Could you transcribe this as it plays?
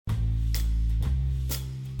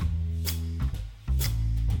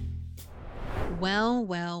Well,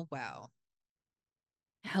 well, well.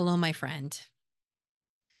 Hello, my friend.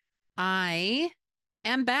 I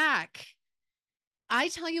am back. I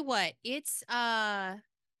tell you what, it's time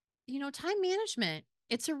management.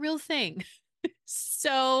 It's a real thing.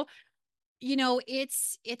 So,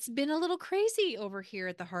 it's been a little crazy over here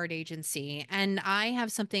at the Heart Agency, and I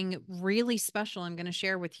have something really special I'm going to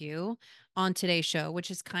share with you on today's show, which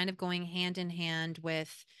is kind of going hand in hand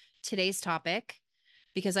with today's topic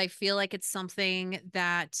because I feel like it's something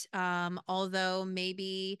that, although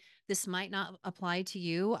maybe this might not apply to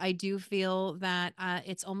you, I do feel that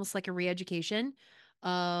it's almost like a re-education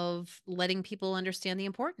of letting people understand the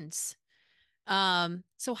importance.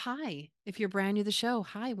 So hi, if you're brand new to the show,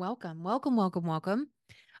 hi, welcome, welcome, welcome, welcome.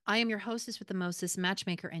 I am your hostess with the mostest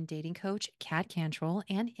matchmaker and dating coach, Kat Cantrell,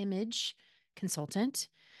 and image consultant,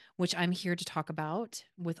 which I'm here to talk about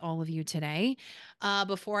with all of you today.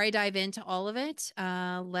 Before I dive into all of it,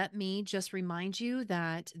 let me just remind you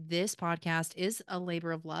that this podcast is a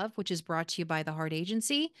labor of love, which is brought to you by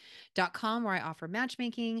theheartagency.com, where I offer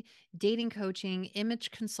matchmaking, dating coaching,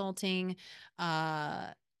 image consulting,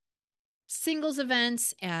 singles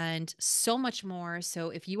events, and so much more.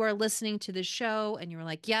 So if you are listening to this show and you're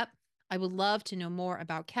like, yep, I would love to know more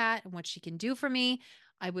about Kat and what she can do for me,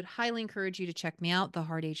 I would highly encourage you to check me out,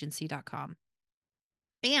 theheartagency.com.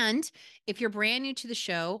 And if you're brand new to the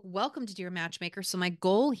show, welcome to Dear Matchmaker. So my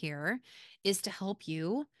goal here is to help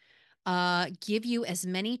you give you as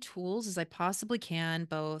many tools as I possibly can,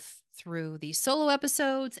 both through these solo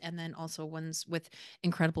episodes and then also ones with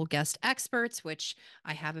incredible guest experts, which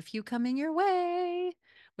I have a few coming your way,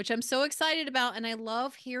 which I'm so excited about. And I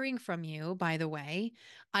love hearing from you, by the way.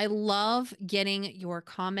 I love getting your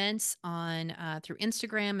comments on through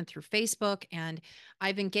Instagram and through Facebook. And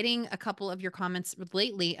I've been getting a couple of your comments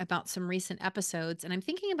lately about some recent episodes. And I'm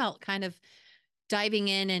thinking about kind of diving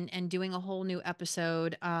in and doing a whole new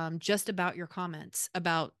episode just about your comments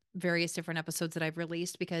about various different episodes that I've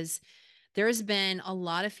released because there's been a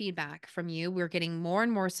lot of feedback from you. We're getting more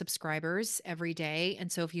and more subscribers every day.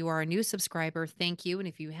 And so if you are a new subscriber, thank you. And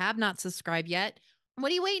if you have not subscribed yet,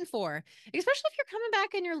 what are you waiting for? Especially if you're coming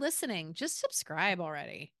back and you're listening, just subscribe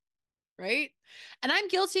already. Right. And I'm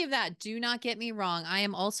guilty of that. Do not get me wrong. I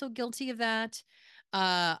am also guilty of that.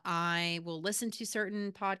 I will listen to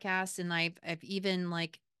certain podcasts and I've even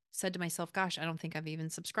like said to myself, gosh, I don't think I've even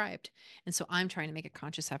subscribed. And so I'm trying to make a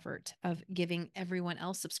conscious effort of giving everyone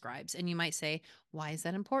else subscribes. And you might say, why is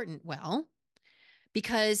that important? Well,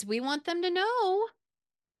 because we want them to know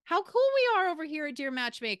how cool we are over here at Dear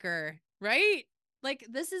Matchmaker, right? Like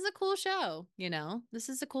this is a cool show, This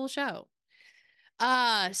is a cool show.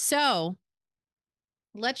 So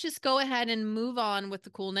let's just go ahead and move on with the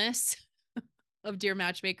coolness of Dear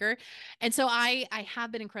Matchmaker. And so I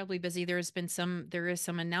have been incredibly busy. There is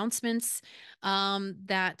some announcements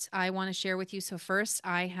that I want to share with you. So first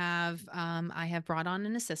I have brought on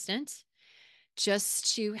an assistant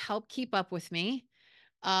just to help keep up with me,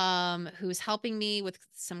 who's helping me with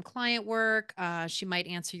some client work. She might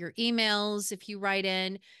answer your emails if you write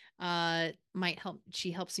in. Might help. She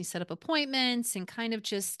helps me set up appointments and kind of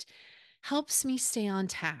just helps me stay on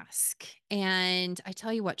task. And I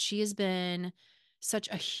tell you what, she has been such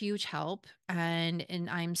a huge help, and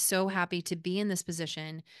I'm so happy to be in this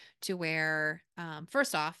position to where,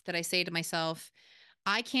 first off, that I say to myself,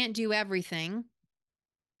 I can't do everything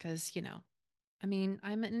because I mean,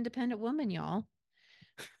 I'm an independent woman, y'all.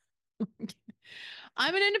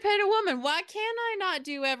 I'm an independent woman. Why can't I not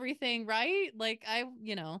do everything, right? Like I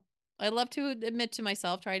love to admit to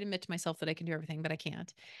myself, try to admit to myself that I can do everything, but I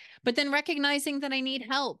can't. But then recognizing that I need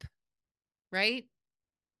help, right?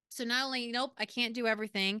 So not only, nope, I can't do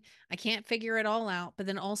everything. I can't figure it all out, but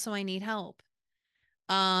then also I need help.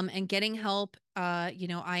 And getting help,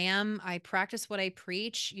 I practice what I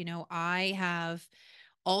preach. I have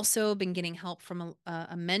also been getting help from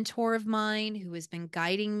a mentor of mine who has been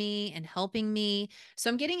guiding me and helping me. So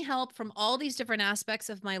I'm getting help from all these different aspects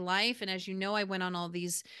of my life. And as you know, I went on all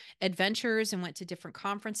these adventures and went to different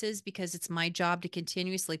conferences because it's my job to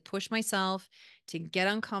continuously push myself, to get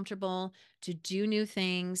uncomfortable, to do new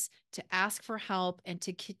things, to ask for help, and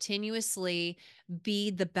to continuously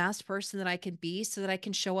be the best person that I can be so that I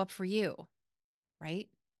can show up for you, right?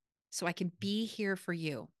 So I can be here for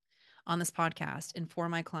you on this podcast and for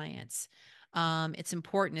my clients. It's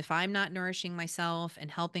important. If I'm not nourishing myself and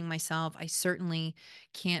helping myself, I certainly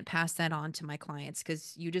can't pass that on to my clients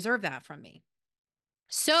because you deserve that from me.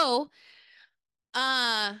 So,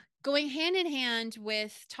 going hand in hand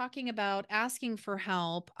with talking about asking for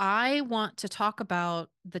help, I want to talk about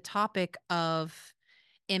the topic of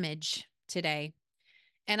image today.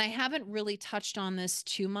 And I haven't really touched on this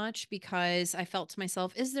too much because I felt to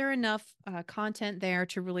myself, is there enough content there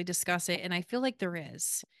to really discuss it? And I feel like there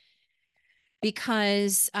is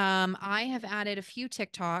because I have added a few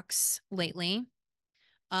TikToks lately.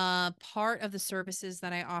 Part of the services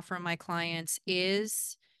that I offer my clients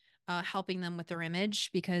is helping them with their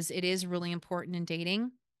image because it is really important in dating.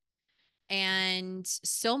 And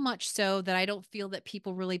so much so that I don't feel that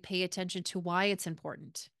people really pay attention to why it's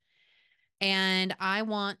important. And I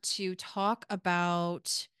want to talk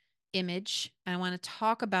about image. I want to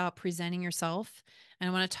talk about presenting yourself. And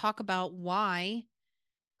I want to talk about why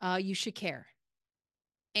you should care.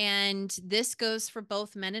 And this goes for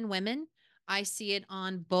both men and women. I see it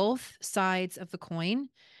on both sides of the coin.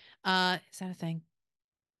 Is that a thing?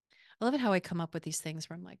 I love it how I come up with these things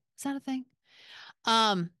where I'm like, is that a thing?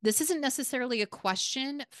 This isn't necessarily a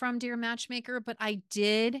question from Dear Matchmaker, but I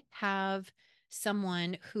did have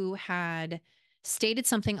someone who had stated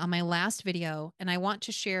something on my last video, and I want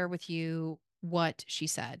to share with you what she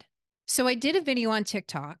said. So I did a video on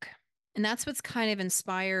TikTok, and that's what's kind of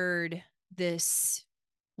inspired this,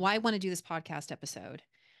 why I want to do this podcast episode.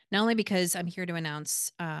 Not only because I'm here to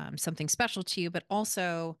announce something special to you, but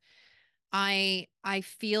also I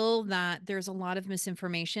feel that there's a lot of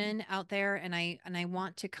misinformation out there, and I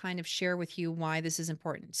want to kind of share with you why this is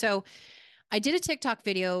important. So I did a TikTok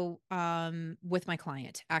video with my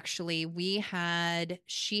client. Actually,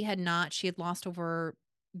 she had lost over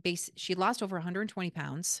 120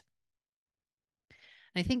 pounds.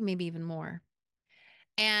 I think maybe even more.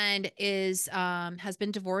 And is has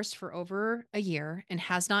been divorced for over a year and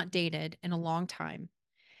has not dated in a long time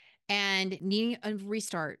and needing a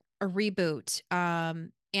restart, a reboot.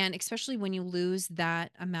 And especially when you lose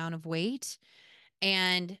that amount of weight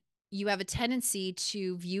and you have a tendency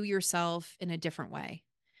to view yourself in a different way.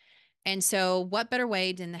 And so, what better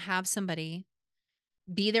way than to have somebody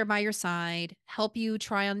be there by your side, help you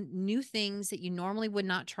try on new things that you normally would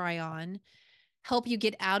not try on, help you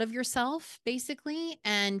get out of yourself, basically,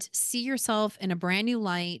 and see yourself in a brand new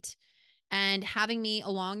light, and having me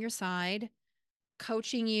along your side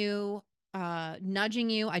coaching you, nudging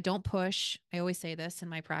you. I don't push. I always say this in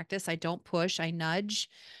my practice. I don't push. I nudge,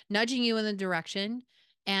 nudging you in the direction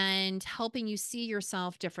and helping you see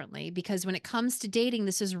yourself differently. Because when it comes to dating,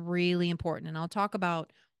 this is really important. And I'll talk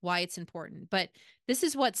about why it's important. But this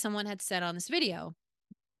is what someone had said on this video.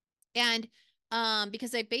 And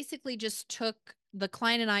because I basically just took the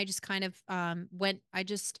client and I just kind of I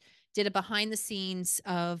just did a behind the scenes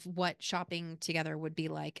of what shopping together would be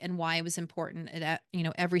like and why it was important at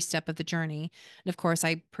every step of the journey. And of course,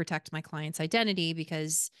 I protect my client's identity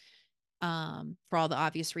because for all the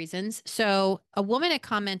obvious reasons. So a woman had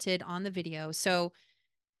commented on the video. So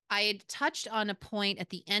I had touched on a point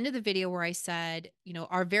at the end of the video where I said,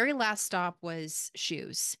 our very last stop was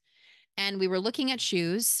shoes. And we were looking at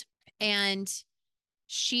shoes and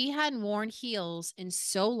she hadn't worn heels in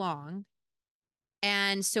so long.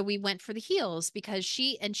 And so we went for the heels because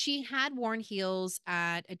she had worn heels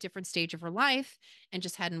at a different stage of her life and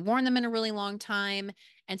just hadn't worn them in a really long time.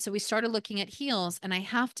 And so we started looking at heels. And I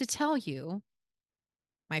have to tell you,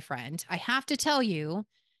 my friend, I have to tell you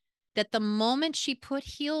that the moment she put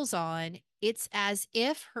heels on, it's as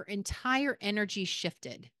if her entire energy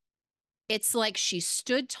shifted. It's like she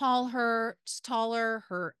stood taller,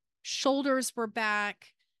 her shoulders were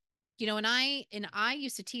back. And I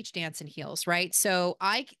used to teach dance in heels, right? So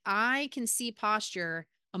I can see posture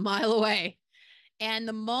a mile away. And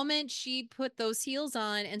the moment she put those heels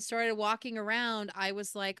on and started walking around, I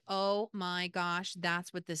was like, "Oh my gosh,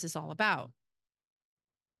 that's what this is all about."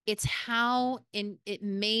 It's how it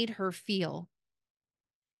made her feel.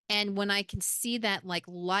 And when I can see that like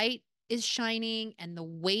light is shining and the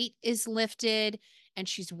weight is lifted and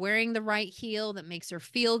she's wearing the right heel that makes her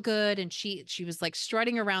feel good and she was like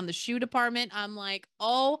strutting around the shoe department, I'm like,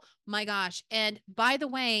 "Oh my gosh." And by the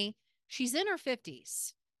way, she's in her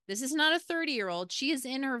 50s. This is not a 30-year-old. She is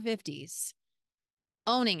in her 50s,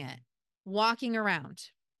 owning it, walking around.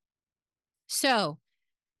 So,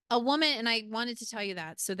 a woman, and I wanted to tell you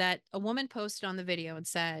that, so that a woman posted on the video and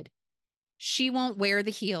said, she won't wear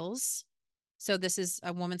the heels. So this is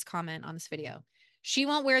a woman's comment on this video. She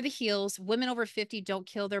won't wear the heels. Women over 50 don't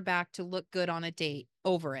kill their back to look good on a date.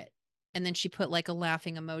 Over it. And then she put like a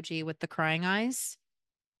laughing emoji with the crying eyes.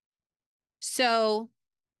 So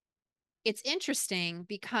it's interesting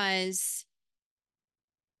because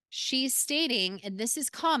she's stating, and this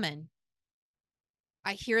is common,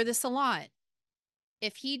 I hear this a lot.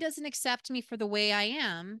 If he doesn't accept me for the way I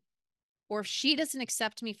am, or if she doesn't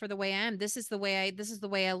accept me for the way I am, this is the way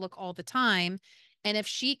I look all the time. And if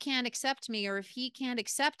she can't accept me or if he can't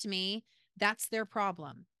accept me, That's their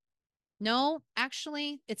problem. No,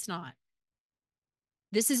 actually, it's not.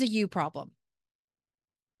 This is a you problem.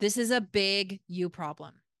 This is a big you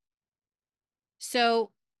problem.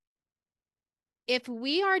 So if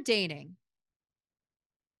we are dating,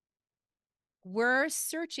 we're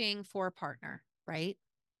searching for a partner, right?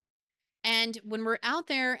 And when we're out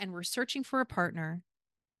there and we're searching for a partner,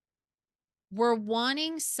 we're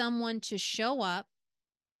wanting someone to show up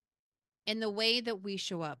in the way that we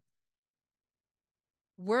show up.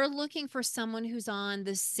 We're looking for someone who's on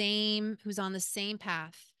the same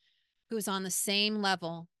path, who's on the same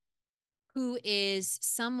level, who is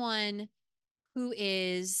someone who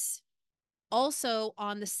is also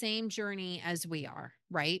on the same journey as we are,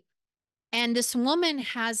 right? And this woman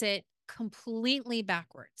has it completely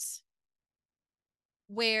backwards,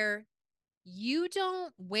 where you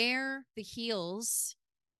don't wear the heels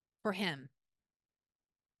for him.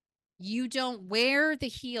 You don't wear the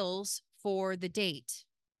heels for the date.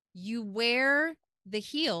 You wear the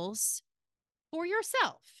heels for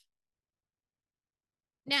yourself.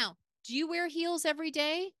 Now, do you wear heels every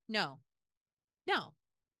day? No. No.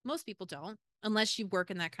 Most people don't, unless you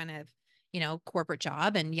work in that kind of, corporate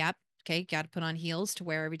job and yep, okay, got to put on heels to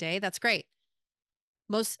wear every day. That's great.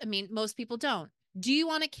 Most people don't. Do you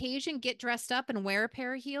on occasion get dressed up and wear a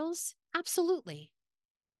pair of heels? Absolutely.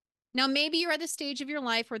 Now, maybe you're at the stage of your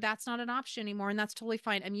life where that's not an option anymore, and that's totally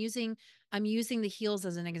fine. I'm using the heels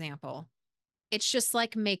as an example. It's just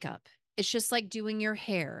like makeup. It's just like doing your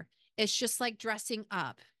hair. It's just like dressing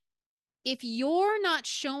up. If you're not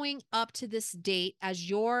showing up to this date as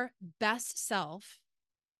your best self,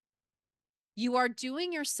 you are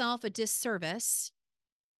doing yourself a disservice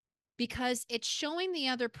because it's showing the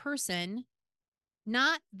other person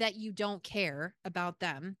not that you don't care about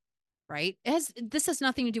them, right? This has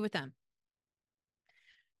nothing to do with them.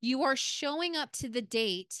 You are showing up to the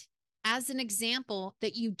date as an example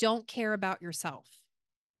that you don't care about yourself.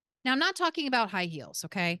 Now, I'm not talking about high heels,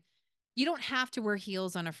 okay? You don't have to wear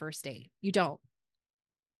heels on a first date. You don't.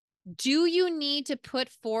 Do you need to put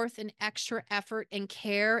forth an extra effort and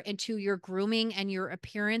care into your grooming and your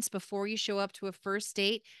appearance before you show up to a first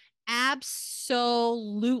date?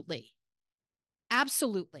 Absolutely.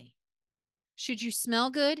 Absolutely. Should you smell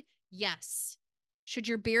good? Yes. Should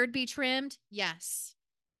your beard be trimmed? Yes.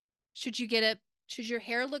 Should your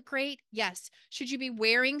hair look great? Yes. Should you be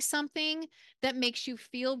wearing something that makes you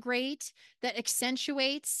feel great, that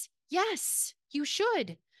accentuates? Yes, you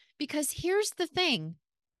should. Because here's the thing.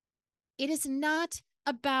 It is not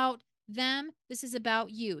about them. This is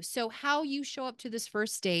about you. So how you show up to this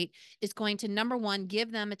first date is going to, number one,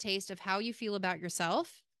 give them a taste of how you feel about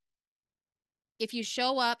yourself. If you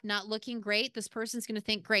show up not looking great, this person's going to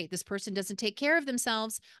think, great, this person doesn't take care of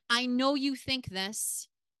themselves. I know you think this.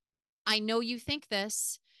 I know you think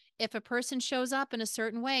this. If a person shows up in a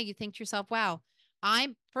certain way, you think to yourself, wow,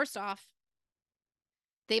 first off,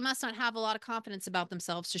 they must not have a lot of confidence about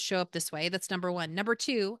themselves to show up this way. That's number one. Number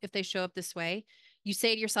two, if they show up this way, you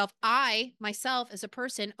say to yourself, I, myself as a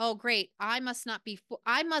person, oh, great, I must not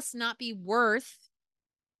be worth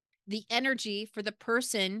the energy for the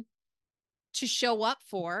person to show up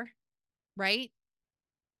for, right?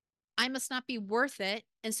 I must not be worth it.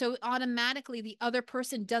 And so automatically the other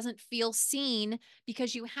person doesn't feel seen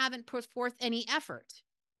because you haven't put forth any effort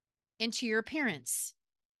into your appearance,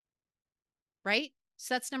 right?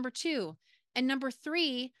 So that's number two. And number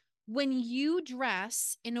three, when you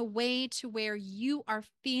dress in a way to where you are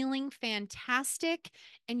feeling fantastic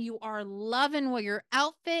and you are loving your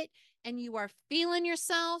outfit and you are feeling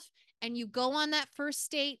yourself and you go on that first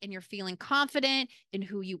date and you're feeling confident in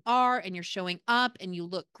who you are and you're showing up and you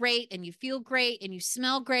look great and you feel great and you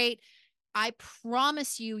smell great, I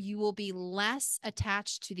promise you, you will be less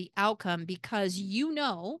attached to the outcome because you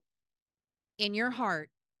know in your heart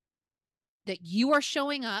that you are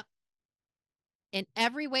showing up in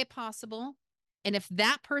every way possible. And if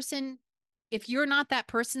you're not that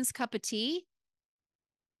person's cup of tea,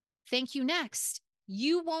 thank you next.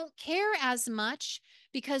 You won't care as much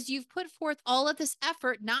because you've put forth all of this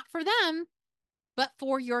effort, not for them, but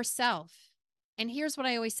for yourself. And here's what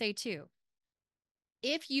I always say too.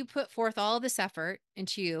 If you put forth all this effort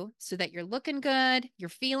into you so that you're looking good, you're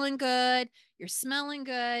feeling good, you're smelling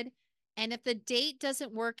good, and if the date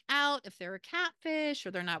doesn't work out, if they're a catfish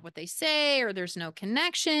or they're not what they say, or there's no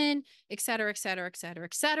connection, et cetera, et cetera, et cetera,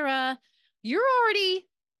 et cetera, you're already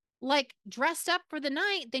like dressed up for the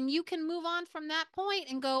night, then you can move on from that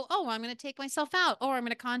point and go, oh, I'm going to take myself out. Or I'm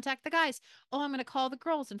going to contact the guys. Oh, I'm going to call the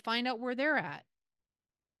girls and find out where they're at.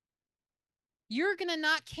 You're going to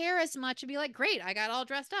not care as much and be like, great, I got all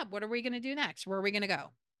dressed up. What are we going to do next? Where are we going to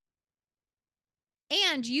go?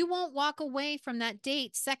 And you won't walk away from that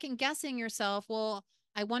date second guessing yourself. Well,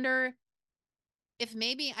 I wonder if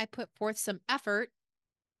maybe I put forth some effort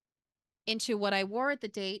into what I wore at the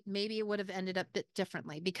date, maybe it would have ended up a bit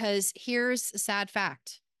differently. Because here's a sad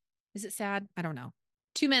fact. Is it sad? I don't know.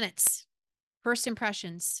 2 minutes, first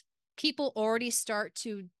impressions. People already start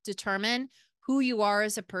to determine who you are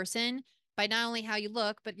as a person by not only how you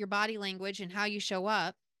look, but your body language and how you show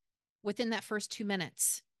up within that first 2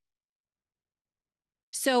 minutes.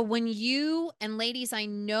 So when you, and ladies, I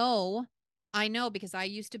know because I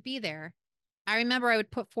used to be there. I remember I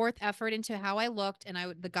would put forth effort into how I looked, and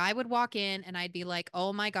the guy would walk in and I'd be like,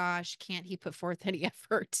 oh my gosh, can't he put forth any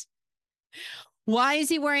effort? Why is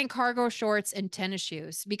he wearing cargo shorts and tennis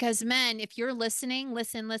shoes? Because men, if you're listening,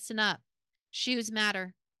 listen up. Shoes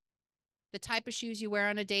matter. The type of shoes you wear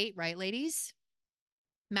on a date, right, ladies?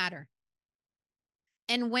 Matter.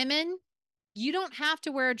 And women, you don't have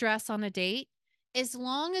to wear a dress on a date as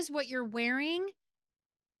long as what you're wearing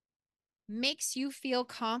makes you feel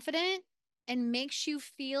confident and makes you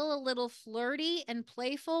feel a little flirty and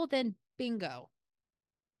playful, then bingo.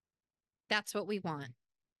 That's what we want.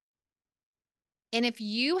 And if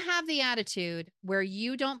you have the attitude where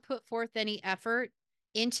you don't put forth any effort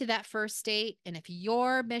into that first date, and if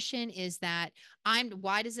your mission is that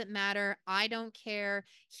why does it matter? I don't care.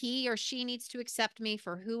 He or she needs to accept me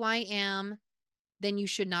for who I am, then you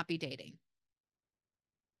should not be dating.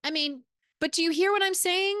 I mean, but do you hear what I'm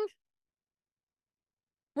saying?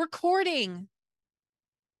 We're courting.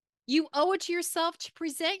 You owe it to yourself to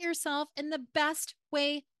present yourself in the best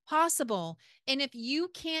way possible. And if you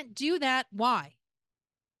can't do that, why?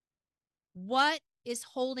 What is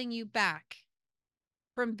holding you back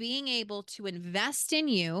from being able to invest in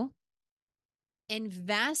you,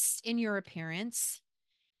 invest in your appearance,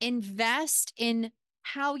 invest in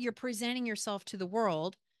how you're presenting yourself to the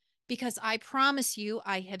world? Because I promise you,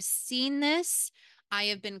 I have seen this. I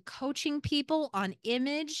have been coaching people on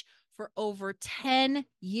image for over 10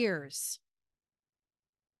 years.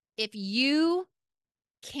 If you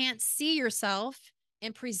can't see yourself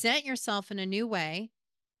and present yourself in a new way,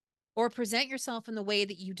 or present yourself in the way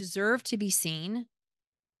that you deserve to be seen,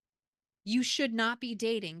 you should not be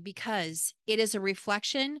dating, because it is a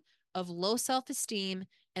reflection of low self-esteem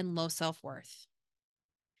and low self-worth.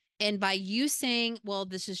 And by you saying, well,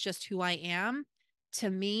 this is just who I am, to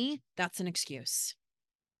me, that's an excuse.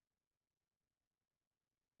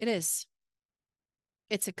 It is.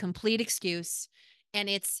 It's a complete excuse. And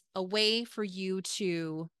it's a way for you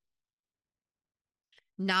to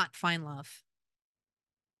not find love.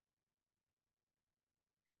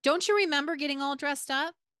 Don't you remember getting all dressed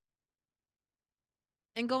up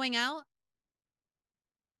and going out?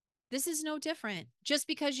 This is no different. Just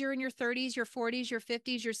because you're in your 30s, your 40s, your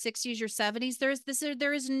 50s, your 60s, your 70s,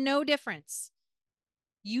 there is no difference.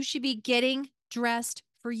 You should be getting dressed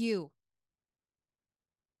for you.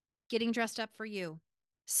 Getting dressed up for you.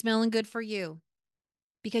 Smelling good for you.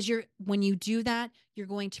 Because when you do that, you're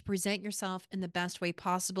going to present yourself in the best way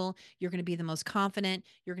possible. You're going to be the most confident.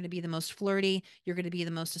 You're going to be the most flirty. You're going to be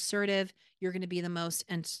the most assertive. You're going to be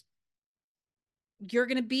you're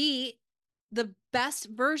going to be the best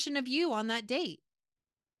version of you on that date.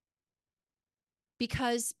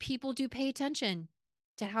 Because people do pay attention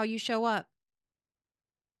to how you show up.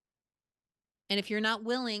 And if you're not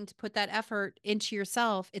willing to put that effort into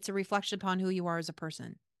yourself, it's a reflection upon who you are as a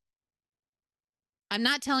person. I'm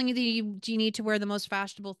not telling you that you need to wear the most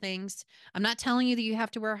fashionable things. I'm not telling you that you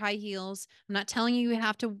have to wear high heels. I'm not telling you you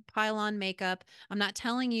have to pile on makeup. I'm not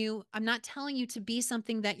telling you to be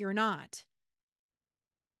something that you're not.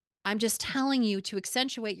 I'm just telling you to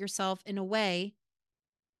accentuate yourself in a way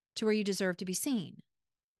to where you deserve to be seen.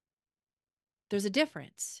 There's a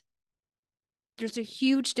difference. There's a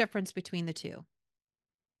huge difference between the two.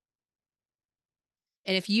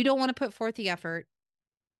 And if you don't want to put forth the effort,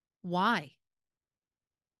 why?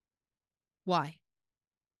 Why?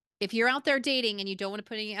 If you're out there dating and you don't want to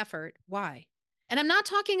put any effort, why? And I'm not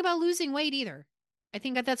talking about losing weight either. I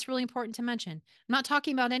think that that's really important to mention. I'm not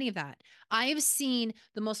talking about any of that. I have seen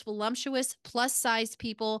the most voluptuous, plus-sized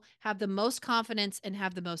people have the most confidence and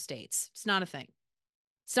have the most dates. It's not a thing.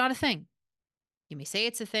 It's not a thing. You may say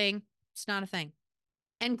it's a thing. It's not a thing.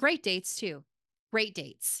 And great dates too. Great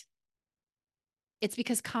dates. It's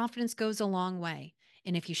because confidence goes a long way.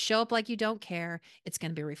 And if you show up like you don't care, it's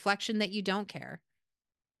going to be a reflection that you don't care.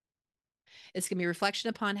 It's going to be a reflection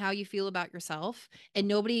upon how you feel about yourself. And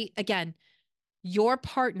nobody, again, your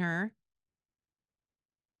partner,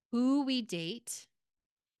 who we date,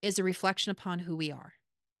 is a reflection upon who we are.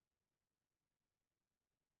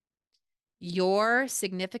 Your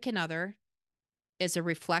significant other is a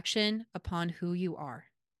reflection upon who you are.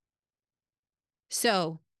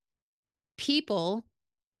 So people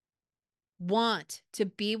want to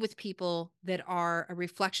be with people that are a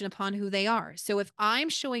reflection upon who they are. So if I'm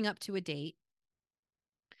showing up to a date,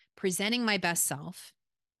 presenting my best self,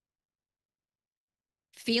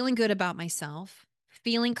 feeling good about myself,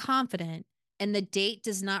 feeling confident, and the date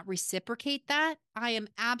does not reciprocate that, I am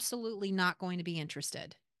absolutely not going to be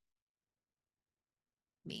interested.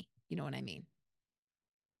 Me, you know what I mean?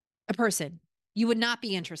 A person, you would not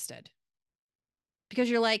be interested because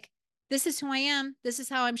you're like, this is who I am. This is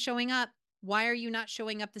how I'm showing up. Why are you not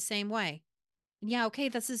showing up the same way? Yeah, okay,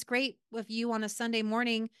 this is great with you on a Sunday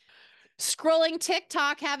morning scrolling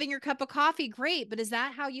TikTok, having your cup of coffee. Great. But is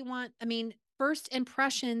that how you want? I mean, first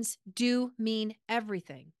impressions do mean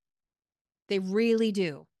everything. They really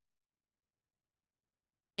do.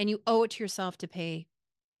 And you owe it to yourself to pay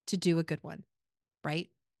to do a good one, right?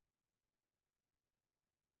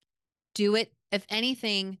 Do it. If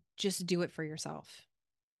anything, just do it for yourself.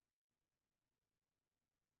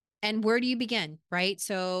 And where do you begin, right?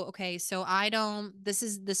 So, okay, so I don't, this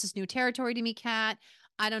is new territory to me, Kat.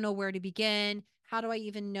 I don't know where to begin. How do I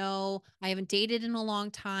even know? I haven't dated in a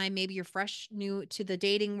long time. Maybe you're fresh new to the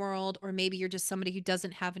dating world, or maybe you're just somebody who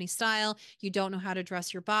doesn't have any style. You don't know how to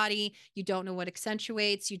dress your body. You don't know what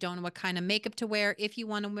accentuates. You don't know what kind of makeup to wear. If you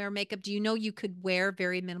want to wear makeup, do you know you could wear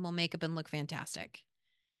very minimal makeup and look fantastic?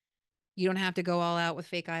 You don't have to go all out with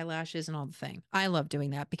fake eyelashes and all the thing. I love doing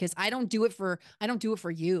that because I don't do it for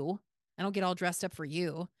you. I don't get all dressed up for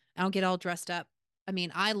you. I don't get all dressed up. I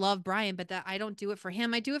mean, I love Brian, but that I don't do it for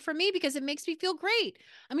him. I do it for me because it makes me feel great.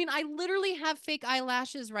 I mean, I literally have fake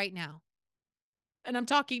eyelashes right now and I'm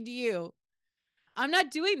talking to you. I'm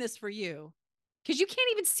not doing this for you because you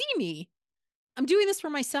can't even see me. I'm doing this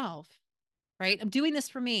for myself, right? I'm doing this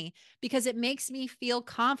for me because it makes me feel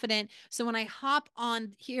confident. So when I hop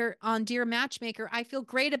on here on Dear Matchmaker, I feel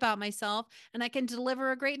great about myself and I can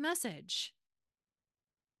deliver a great message.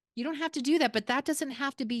 You don't have to do that, but that doesn't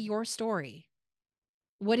have to be your story.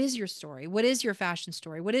 What is your story? What is your fashion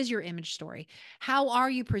story? What is your image story? How are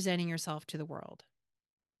you presenting yourself to the world?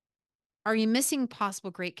 Are you missing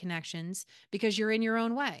possible great connections because you're in your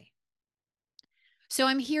own way? So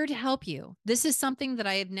I'm here to help you. This is something that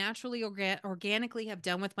I have naturally organically have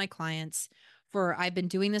done with my clients for I've been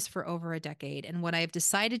doing this for over a decade. And what I've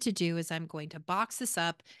decided to do is I'm going to box this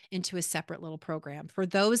up into a separate little program. For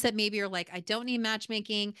those that maybe are like, I don't need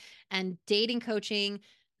matchmaking and dating coaching,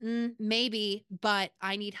 maybe, but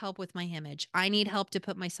I need help with my image. I need help to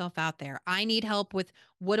put myself out there. I need help with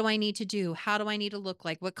what do I need to do? How do I need to look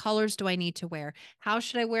like? What colors do I need to wear? How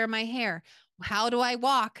should I wear my hair? How do I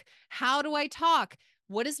walk? How do I talk?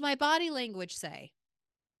 What does my body language say?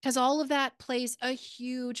 Because all of that plays a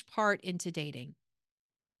huge part into dating.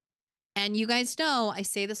 And you guys know, I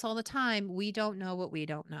say this all the time, we don't know what we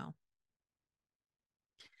don't know.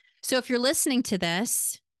 So if you're listening to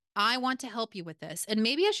this, I want to help you with this. And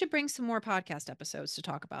maybe I should bring some more podcast episodes to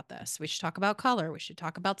talk about this. We should talk about color. We should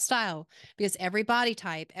talk about style because every body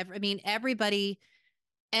type, everybody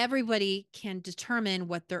can determine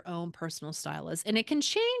what their own personal style is. And it can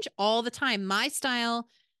change all the time. My style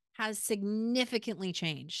has significantly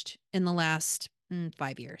changed in the last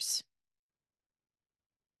 5 years.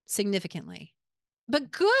 Significantly.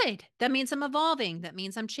 But good. That means I'm evolving. That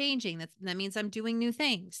means I'm changing. That means I'm doing new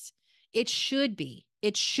things. It should be.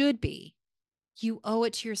 It should be. You owe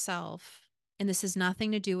it to yourself. And this has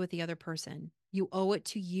nothing to do with the other person. You owe it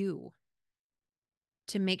to you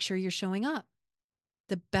to make sure you're showing up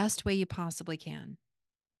the best way you possibly can.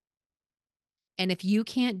 And if you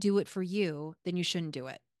can't do it for you, then you shouldn't do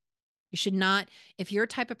it. You should not, if you're a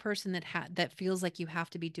type of person that feels like you have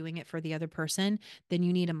to be doing it for the other person, then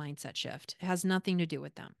you need a mindset shift. It has nothing to do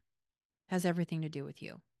with them. It has everything to do with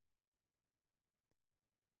you.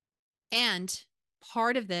 And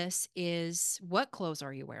part of this is what clothes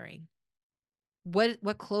are you wearing?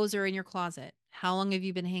 What clothes are in your closet? How long have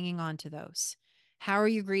you been hanging on to those? How are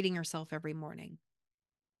you greeting yourself every morning?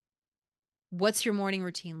 What's your morning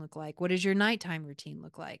routine look like? What does your nighttime routine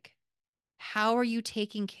look like? How are you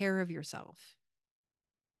taking care of yourself?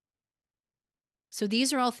 So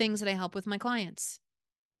these are all things that I help with my clients.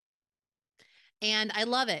 And I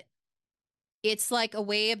love it. It's like a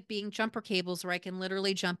way of being jumper cables where I can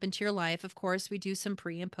literally jump into your life. Of course, we do some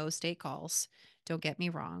pre and post date calls. Don't get me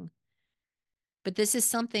wrong. But this is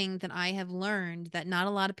something that I have learned that not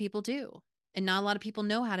a lot of people do and not a lot of people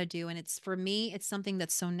know how to do. And it's for me, it's something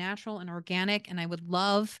that's so natural and organic. And I would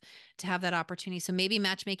love to have that opportunity. So maybe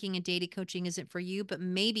matchmaking and dating coaching isn't for you, but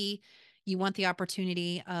maybe you want the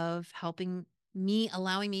opportunity of helping me,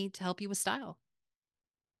 allowing me to help you with style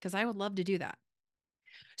because I would love to do that.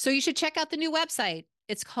 So you should check out the new website.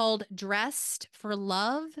 It's called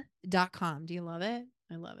dressedforlove.com. Do you love it?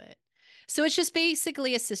 I love it. So it's just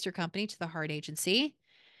basically a sister company to the Heart Agency.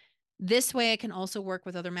 This way I can also work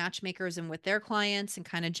with other matchmakers and with their clients and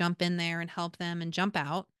kind of jump in there and help them and jump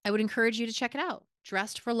out. I would encourage you to check it out.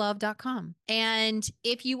 Dressedforlove.com. And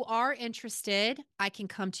if you are interested, I can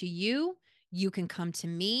come to you. You can come to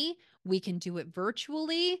me. We can do it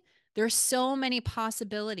virtually. There's so many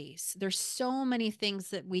possibilities. There's so many things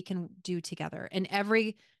that we can do together. And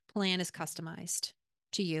every plan is customized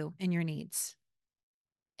to you and your needs.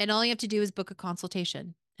 And all you have to do is book a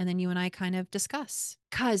consultation. And then you and I kind of discuss.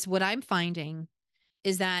 Because what I'm finding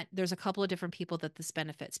is that there's a couple of different people that this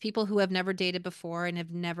benefits. People who have never dated before and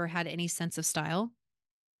have never had any sense of style.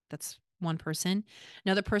 That's one person.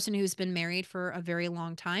 Another person who's been married for a very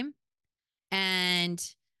long time and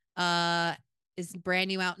is brand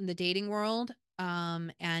new out in the dating world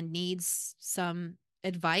and needs some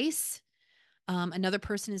advice. Another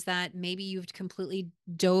person is that maybe you've completely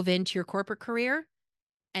dove into your corporate career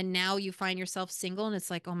and now you find yourself single and it's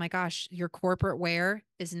like, oh my gosh, your corporate wear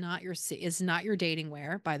is not your dating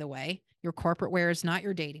wear, by the way. Your corporate wear is not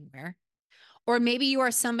your dating wear. Or maybe you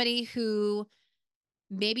are somebody who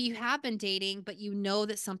maybe you have been dating, but you know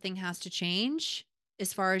that something has to change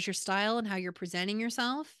as far as your style and how you're presenting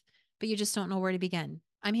yourself, but you just don't know where to begin.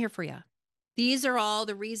 I'm here for you. These are all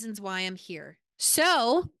the reasons why I'm here.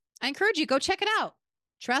 So I encourage you, go check it out.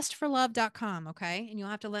 Trustforlove.com. Okay. And you'll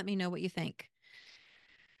have to let me know what you think.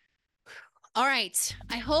 All right.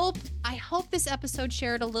 I hope this episode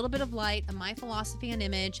shared a little bit of light on my philosophy on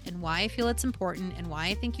image and why I feel it's important and why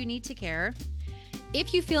I think you need to care.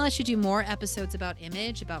 If you feel I should do more episodes about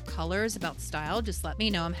image, about colors, about style, just let me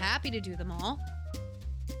know. I'm happy to do them all.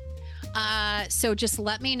 So just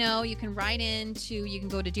let me know. You can you can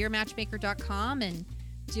go to dearmatchmaker.com and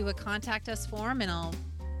do a contact us form and I'll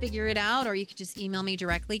figure it out. Or you could just email me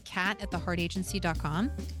directly,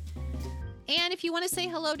 kat@theheartagency.com. And if you want to say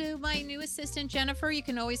hello to my new assistant, Jennifer, you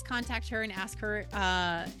can always contact her and ask her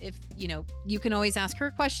you can always ask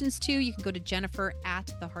her questions too. You can go to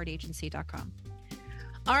jennifer@theheartagency.com.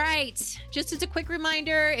 All right. Just as a quick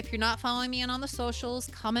reminder, if you're not following me on the socials,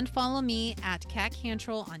 come and follow me at Kat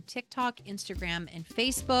Cantrell on TikTok, Instagram, and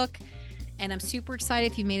Facebook. And I'm super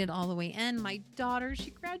excited if you made it all the way in. My daughter,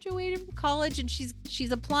 she graduated from college and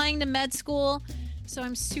she's applying to med school. So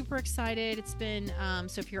I'm super excited. It's been,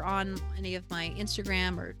 so if you're on any of my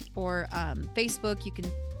Instagram or Facebook, you can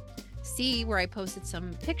see where I posted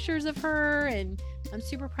some pictures of her and I'm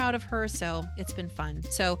super proud of her. So it's been fun.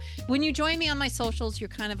 So when you join me on my socials, you're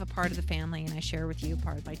kind of a part of the family and I share with you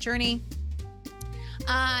part of my journey.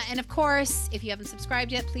 And of course, if you haven't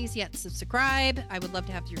subscribed yet, please subscribe. I would love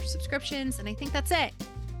to have your subscriptions. And I think that's it.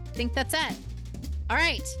 All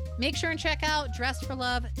right. Make sure and check out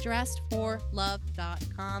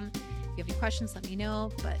dressedforlove.com. If you have any questions, let me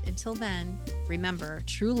know. But until then, remember,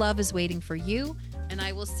 true love is waiting for you. And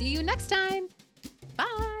I will see you next time.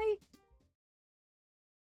 Bye.